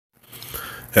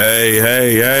Hey,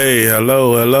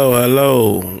 hello.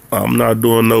 I'm not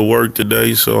doing no work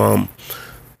today, so I'm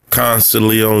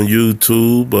constantly on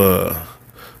YouTube,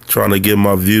 trying to get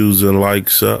my views and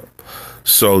likes up.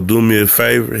 So do me a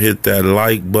favor, hit that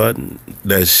like button,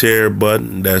 that share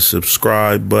button, that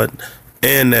subscribe button,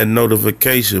 and that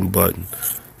notification button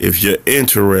if you're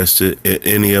interested in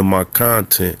any of my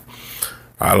content.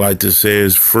 I like to say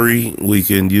it's free. We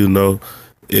can,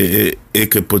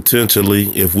 it could potentially,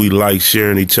 if we like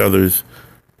sharing each other's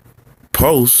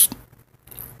posts,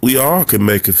 we all can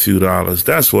make a few dollars.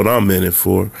 That's what I'm in it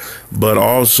for. But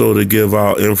also to give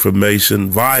out information,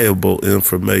 viable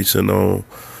information on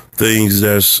things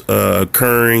that's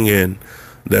occurring and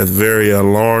that's very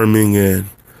alarming and,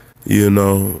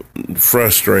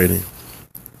 frustrating,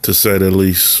 to say the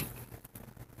least.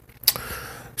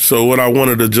 So what I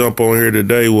wanted to jump on here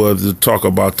today was to talk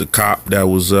about the cop that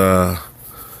was,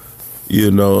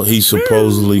 he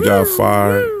supposedly got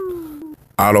fired.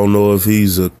 I don't know if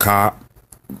he's a cop.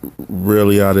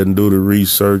 Really, I didn't do the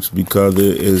research because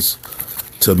it is,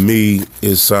 to me,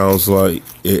 it sounds like,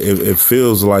 it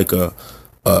feels like a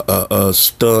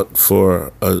stunt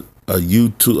for a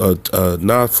YouTube,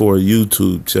 not for a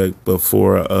YouTube check, but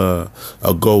for a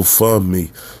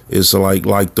GoFundMe. It's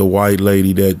like the white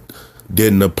lady that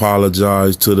didn't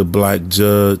apologize to the black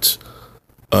judge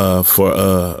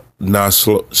for not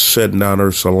shutting down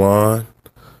her salon.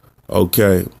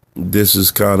 Okay, this is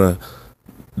kind of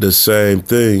the same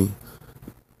thing,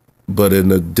 but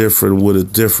with a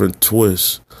different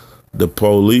twist. The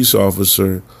police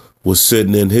officer was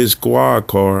sitting in his squad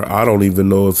car. I don't even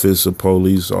know if it's a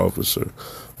police officer,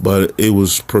 but it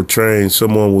was portraying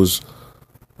someone was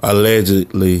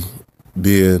allegedly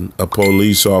being a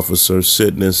police officer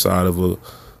sitting inside of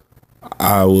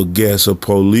I would guess a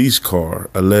police car,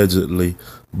 allegedly.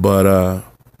 But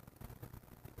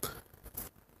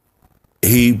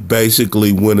he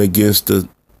basically went against the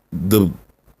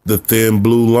thin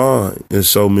blue line in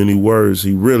so many words.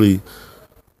 He really,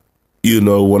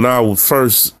 when I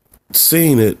first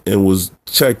seen it and was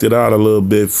checked it out a little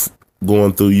bit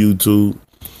going through YouTube,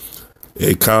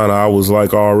 I was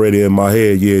like already in my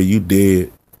head, yeah, you did.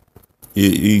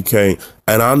 You can't.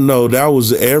 And I know that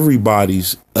was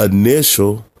everybody's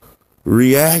initial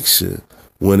reaction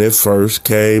when it first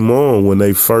came on, when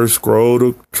they first scrolled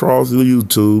across the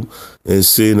YouTube and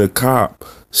seen a cop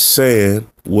saying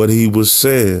what he was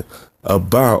saying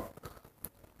about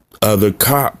other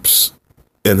cops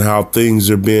and how things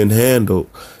are being handled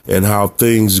and how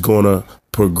things gonna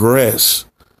progress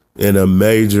in a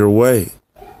major way,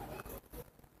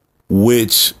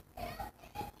 which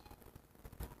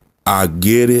I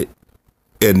get it.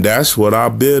 And that's what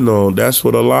I've been on. That's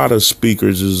what a lot of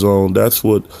speakers is on. That's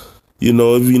what,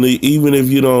 even if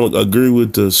you don't agree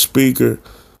with the speaker,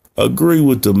 agree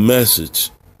with the message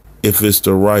if it's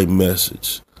the right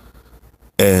message.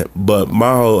 But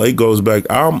it goes back.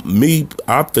 I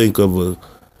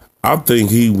think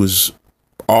he was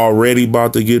already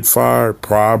about to get fired,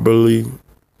 probably,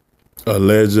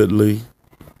 allegedly.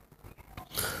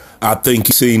 I think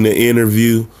he seen the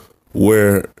interview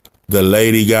where the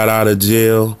lady got out of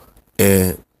jail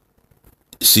and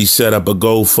she set up a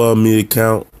GoFundMe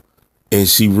account and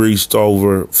she reached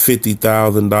over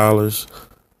 $50,000.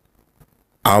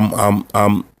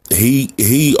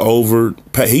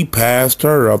 He passed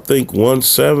her, I think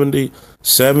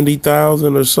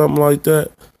 70,000 or something like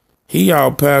that. He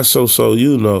outpassed, so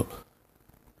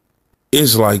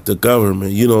it's like the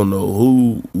government. You don't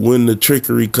know when the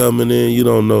trickery coming in. You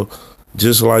don't know.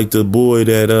 Just like the boy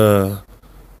that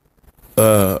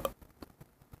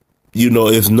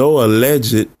if no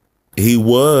alleged, he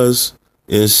was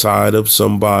inside of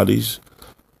somebody's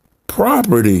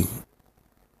property,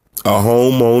 a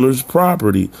homeowner's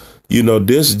property.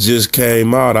 This just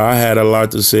came out. I had a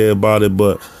lot to say about it,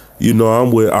 but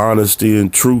I'm with honesty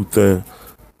and truth, and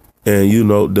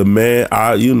the man.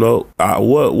 I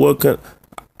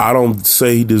don't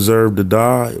say he deserved to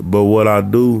die, but what I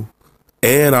do.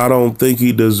 And I don't think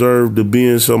he deserved to be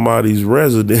in somebody's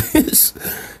residence.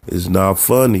 It's not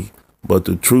funny, but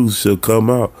the truth shall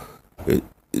come out.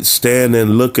 Standing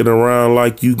looking around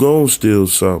like you gonna steal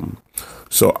something.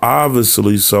 So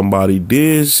obviously somebody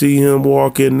did see him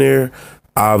walk in there.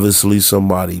 Obviously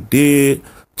somebody did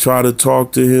try to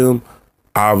talk to him.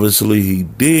 Obviously he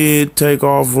did take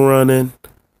off running.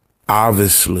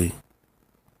 Obviously.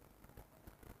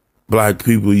 Black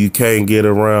people, you can't get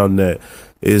around that.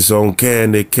 It's on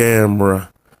candid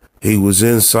camera. He was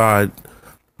inside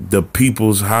the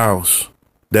people's house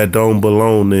that don't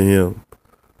belong to him.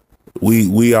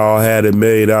 We all had it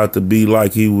made out to be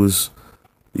like he was,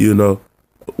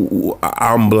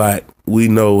 I'm black. we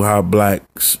know how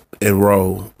blacks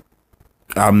enroll.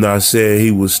 I'm not saying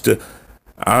he was still.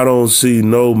 I don't see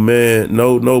no man,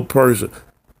 no person.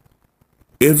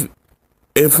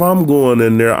 If I'm going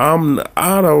in there,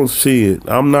 I don't see it.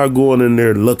 I'm not going in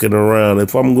there looking around.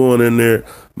 If I'm going in there,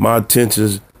 my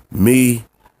intentions, me,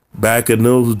 back in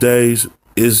those days,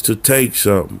 is to take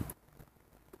something.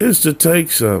 It's to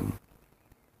take something.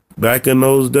 Back in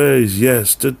those days,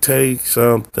 yes, to take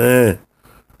something.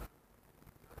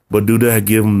 But do that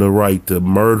give him the right to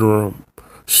murder him,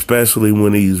 especially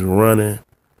when he's running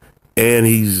and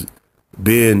he's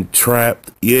being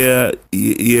trapped? Yeah.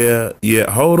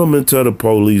 Hold him until the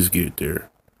police get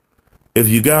there. If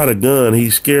you got a gun,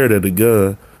 he's scared of the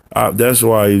gun. That's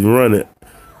why he's running.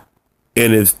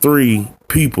 And it's 3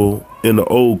 people in the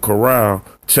old corral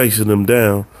chasing him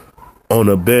down on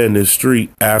a abandoned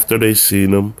street after they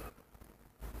seen him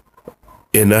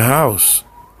in the house.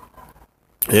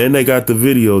 And they got the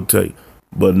videotape.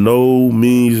 But no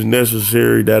means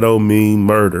necessary. That don't mean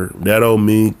murder. That don't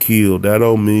mean kill. That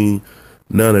don't mean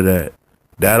none of that.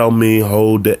 That don't mean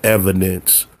hold the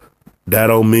evidence. That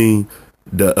don't mean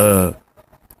the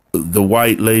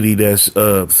white lady that's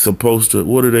supposed to,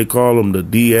 what do they call them, the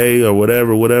DA or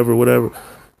whatever.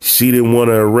 She didn't want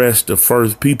to arrest the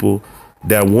first people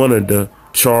that wanted to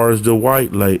charge the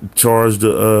white lady, charge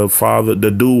the father, the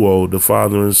duo, the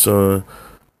father and son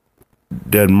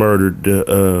that murdered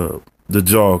the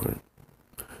jogger.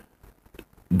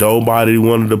 Nobody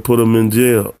wanted to put him in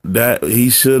jail. That he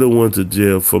should have went to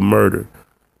jail for murder.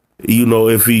 You know,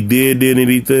 if he did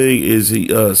anything, is he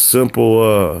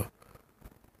simple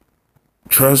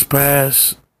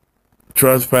trespass?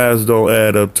 Trespass don't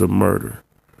add up to murder.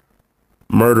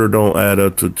 Murder don't add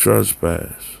up to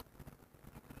trespass.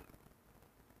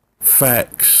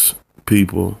 Facts,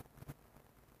 people.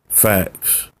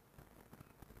 Facts.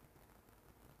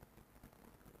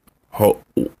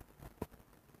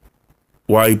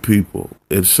 White people,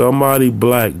 if somebody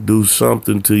black do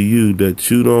something to you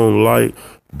that you don't like,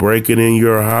 breaking in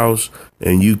your house,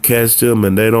 and you catch them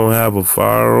and they don't have a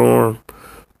firearm,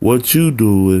 what you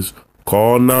do is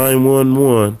call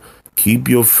 911, keep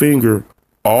your finger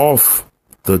off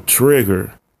the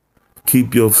trigger.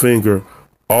 Keep your finger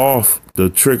off the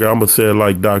trigger. I'm going to say it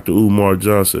like Dr. Umar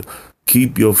Johnson.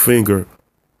 Keep your finger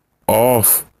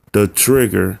off the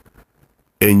trigger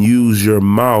and use your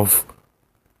mouth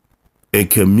and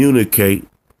communicate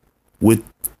with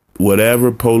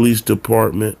whatever police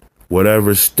department,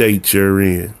 whatever state you're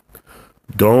in.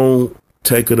 Don't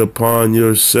take it upon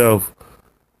yourself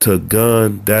to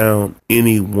gun down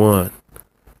anyone,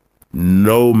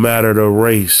 no matter the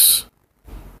race.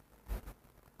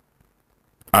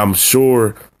 I'm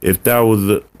sure if that was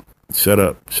the... Shut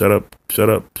up, Therese.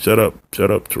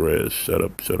 Shut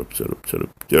up.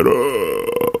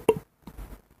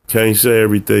 Can't say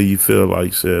everything you feel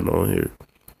like saying on here.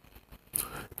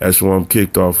 That's why I'm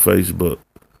kicked off Facebook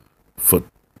for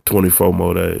 24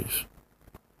 more days.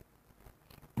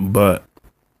 But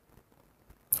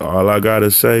all I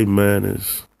gotta say, man,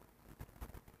 is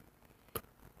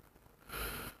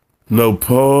no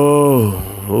Paul.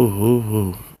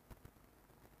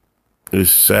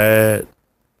 It's sad,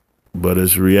 but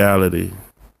it's reality.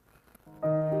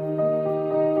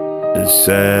 It's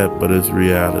sad, but it's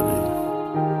reality.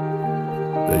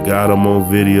 They got him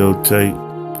on videotape,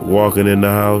 walking in the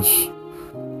house,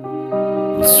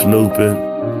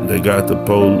 snooping. They got the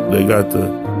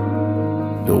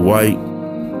white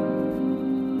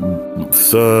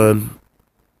son,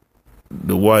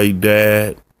 the white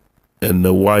dad, and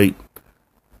the white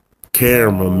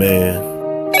cameraman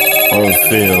on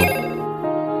film.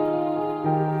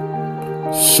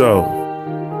 So,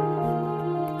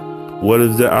 what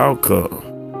is the outcome?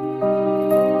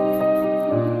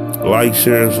 Like,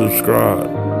 share, and subscribe.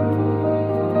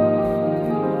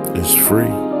 It's free.